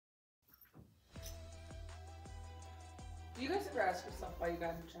guys ever ask yourself why you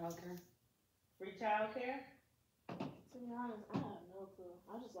got into childcare? Free childcare? To be honest, I have no clue.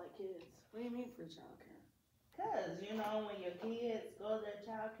 I just like kids. What do you mean free childcare? Because, you know, when your kids go to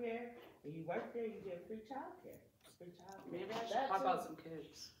childcare and you work there, you get free childcare. Free childcare. Maybe I should pop out some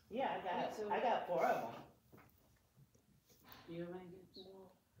kids. Yeah, I got 4 of them. Do you have any kids?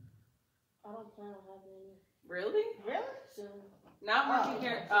 No. I don't plan on having any. Really? Really? Soon. Not working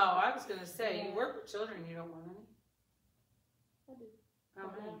here. Oh, I was gonna say you work with children. You don't want any. I do. How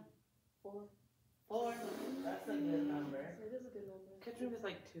many? 4. 4? That's a good number. It is a good number. Catch me with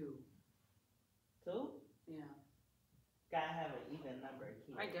like 2. 2? Yeah. Gotta have an even number of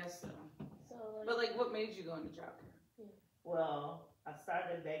kids. I guess so. So, But like, what made you go into childcare? Yeah. Well, I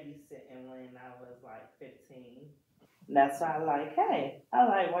started babysitting when I was like 15. And that's why I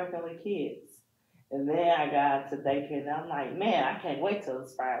like working with kids. And then I got to daycare and I'm like, man, I can't wait till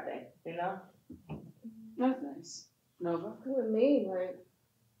it's Friday, you know? That's nice. Nova? With me, like,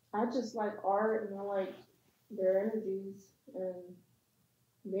 I just like art and I like their energies and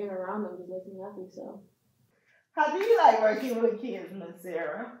being around them just makes me happy, so. How do you like working with kids, Miss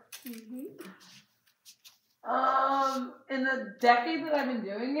Sarah? In the decade that I've been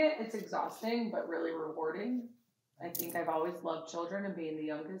doing it, it's exhausting but really rewarding. I think I've always loved children, and being the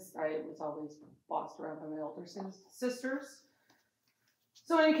youngest, I was always bossed around by my older sisters.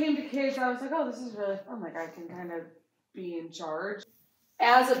 So when it came to kids, I was like, oh, this is really fun. Like, I can kind of be in charge.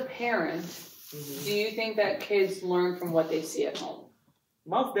 As a parent, do you think that kids learn from what they see at home?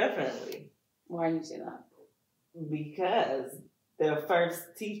 Most definitely. Why do you say that? Because their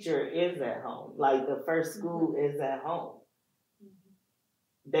first teacher is at home. Like, the first school is at home.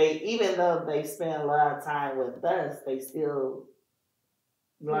 Even though they spend a lot of time with us, they still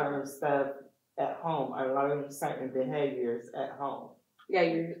learn stuff at home or learn certain behaviors at home. Yeah,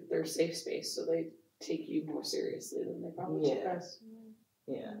 you're their safe space, so they take you more seriously than they probably take us.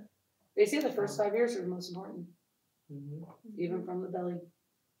 Yeah. They say the first 5 years are the most important, even from the belly.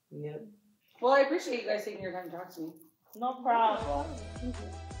 Yep. Well, I appreciate you guys taking your time to talk to me. No problem.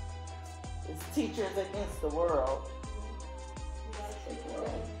 It's teachers against the world.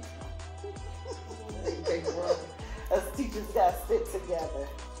 Us teachers gotta stick together.